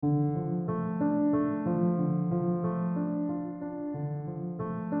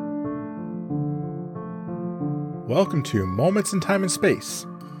Welcome to Moments in Time and Space,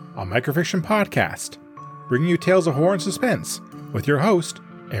 a microfiction podcast, bringing you tales of horror and suspense with your host,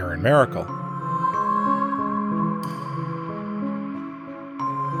 Aaron Miracle.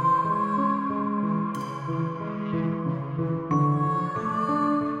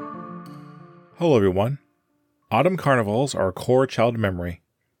 Hello everyone. Autumn carnivals are a core childhood memory.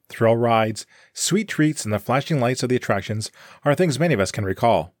 Thrill rides, sweet treats, and the flashing lights of the attractions are things many of us can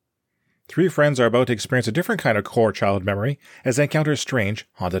recall. Three friends are about to experience a different kind of core childhood memory as they encounter a strange,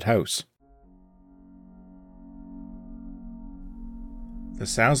 haunted house. The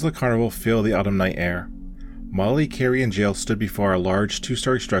sounds of the carnival fill the autumn night air. Molly, Carrie, and Jill stood before a large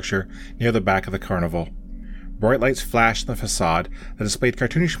two-story structure near the back of the carnival. Bright lights flashed on the facade that displayed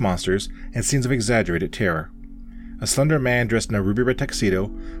cartoonish monsters and scenes of exaggerated terror. A slender man dressed in a ruby-red tuxedo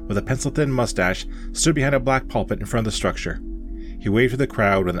with a pencil-thin mustache stood behind a black pulpit in front of the structure. He waved to the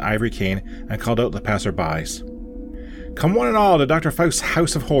crowd with an ivory cane and called out to the passer-bys. "Come one and all to Dr. Faust's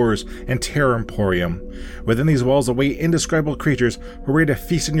House of Horrors and Terror Emporium. Within these walls await indescribable creatures who are ready to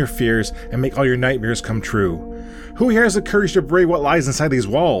feast on your fears and make all your nightmares come true. Who here has the courage to brave what lies inside these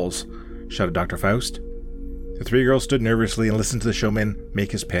walls?" shouted Dr. Faust. The three girls stood nervously and listened to the showman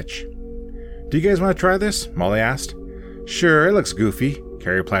make his pitch. "Do you guys want to try this?" Molly asked. "Sure, it looks goofy,"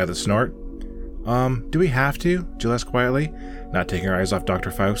 Carrie replied with a snort. Do we have to?" Jill asked quietly, not taking her eyes off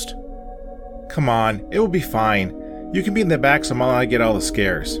Dr. Faust. "Come on, it will be fine. You can be in the back so Molly and I get all the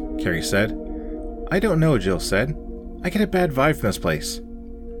scares," Carrie said. "I don't know," Jill said. "I get a bad vibe from this place."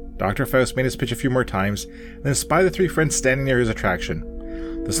 Dr. Faust made his pitch a few more times, and then spied the three friends standing near his attraction.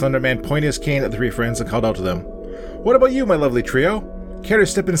 The slender man pointed his cane at the three friends and called out to them. "What about you, my lovely trio? Care to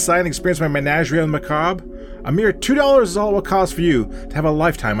step inside and experience my menagerie on the macabre? A mere $2 is all it will cost for you to have a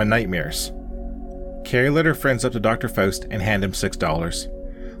lifetime of nightmares." Carrie led her friends up to Dr. Faust and handed him $6.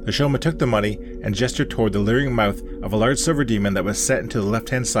 The showman took the money and gestured toward the leering mouth of a large silver demon that was set into the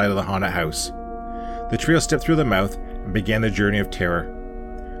left-hand side of the haunted house. The trio stepped through the mouth and began their journey of terror.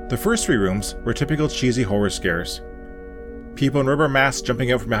 The first three rooms were typical cheesy horror scares. People in rubber masks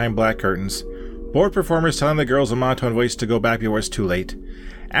jumping out from behind black curtains, bored performers telling the girls in monotone voice to go back before it's too late.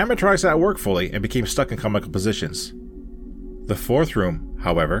 Animatronics that worked fully and became stuck in comical positions. The fourth room,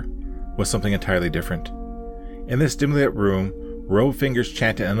 however, was something entirely different. In this dimly lit room, robed fingers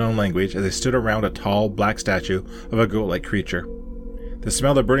chanted an unknown language as they stood around a tall, black statue of a goat-like creature. The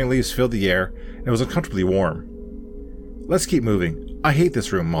smell of burning leaves filled the air, and it was uncomfortably warm. "Let's keep moving. I hate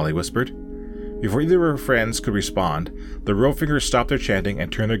this room," Molly whispered. Before either of her friends could respond, the robed fingers stopped their chanting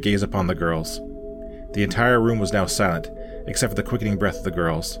and turned their gaze upon the girls. The entire room was now silent, except for the quickening breath of the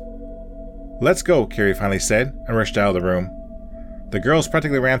girls. "Let's go," Carrie finally said, and rushed out of the room. The girls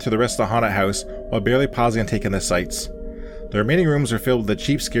practically ran through the rest of the haunted house while barely pausing and taking the sights. The remaining rooms were filled with the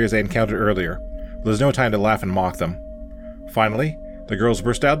cheap scares they encountered earlier, but there was no time to laugh and mock them. Finally, the girls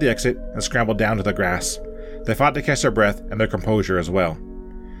burst out the exit and scrambled down to the grass. They fought to catch their breath and their composure as well.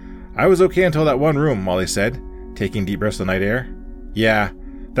 "I was okay until that one room," Molly said, taking deep breaths of the night air. "Yeah,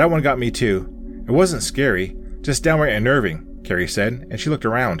 that one got me too. It wasn't scary, just downright unnerving," Carrie said, and she looked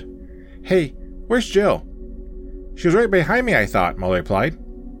around. "Hey, where's Jill?" "She was right behind me, I thought," Molly replied.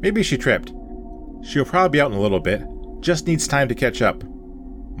 "Maybe she tripped. She'll probably be out in a little bit. Just needs time to catch up."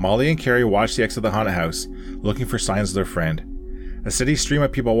 Molly and Carrie watched the exit of the haunted house, looking for signs of their friend. A steady stream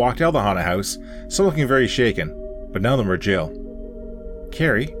of people walked out of the haunted house, some looking very shaken, but none of them were Jill.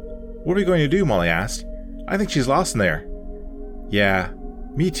 "Carrie, what are we going to do?" Molly asked. "I think she's lost in there." "Yeah,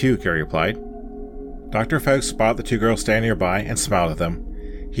 me too," Carrie replied. Dr. Faust spotted the two girls standing nearby and smiled at them.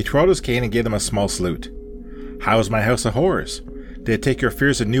 He twirled his cane and gave them a small salute. "How's my house of horrors? Did it take your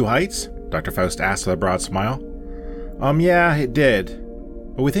fears to new heights?" Dr. Faust asked with a broad smile. Yeah, it did.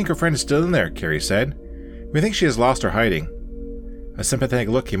 But we think her friend is still in there," Carrie said. "We think she has lost her hiding." A sympathetic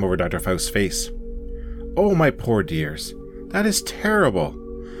look came over Dr. Faust's face. "Oh, my poor dears. That is terrible.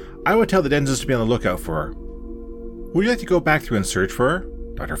 I would tell the Denzes to be on the lookout for her." "Would you like to go back through and search for her?"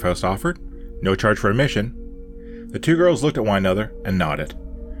 Dr. Faust offered. "No charge for admission." The two girls looked at one another and nodded.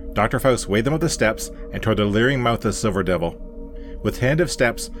 Dr. Faust waved them up the steps and toward the leering mouth of the Silver Devil. With tentative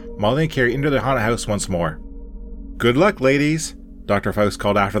steps, Molly and Carrie entered the haunted house once more. "Good luck, ladies," Dr. Faust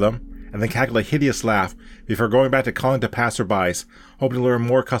called after them, and then cackled a hideous laugh before going back to calling to passer-bys, hoping to lure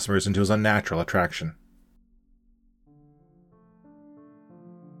more customers into his unnatural attraction.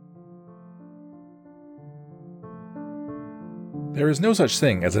 There is no such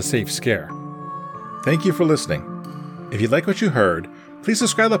thing as a safe scare. Thank you for listening. If you like what you heard, please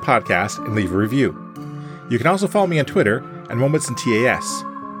subscribe to the podcast and leave a review. You can also follow me on Twitter at Moments in TAS.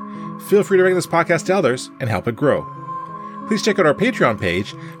 Feel free to recommend this podcast to others and help it grow. Please check out our Patreon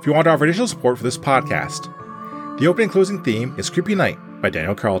page if you want to offer additional support for this podcast. The opening and closing theme is Creepy Night by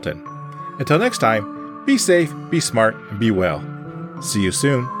Daniel Carlton. Until next time, be safe, be smart, and be well. See you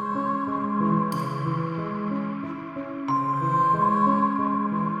soon.